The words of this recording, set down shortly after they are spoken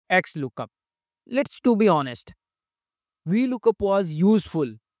XLOOKUP. Let's to be honest, vlookup was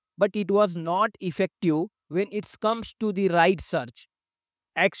useful, but it was not effective when it comes to the right search.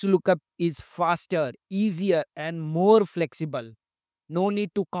 XLOOKUP is faster, easier, and more flexible. No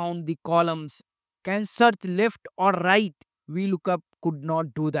need to count the columns. Can search left or right. VLOOKUP could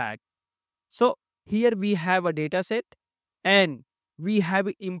not do that. So here we have a data set and we have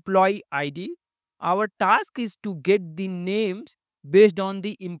employee ID. Our task is to get the names based on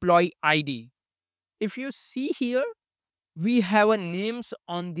the employee ID. If you see here, we have a names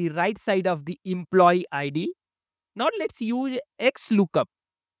on the right side of the employee ID. Now let's use XLOOKUP.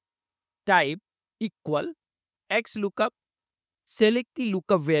 Type equal XLOOKUP, select the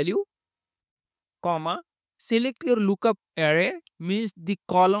lookup value, comma, select your lookup array means the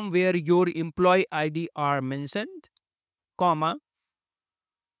column where your employee ID are mentioned, comma.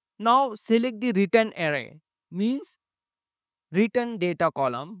 Now select the return array means return data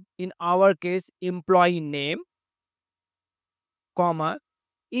column, in our case employee name, comma.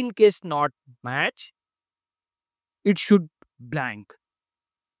 In case not match, it should blank,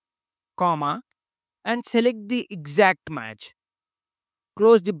 comma, and select the exact match.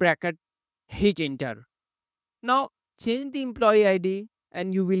 Close the bracket, hit enter. Now change the employee ID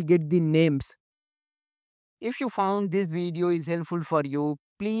and you will get the names. If you found this video is helpful for you,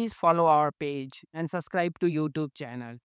 please follow our page and subscribe to YouTube channel.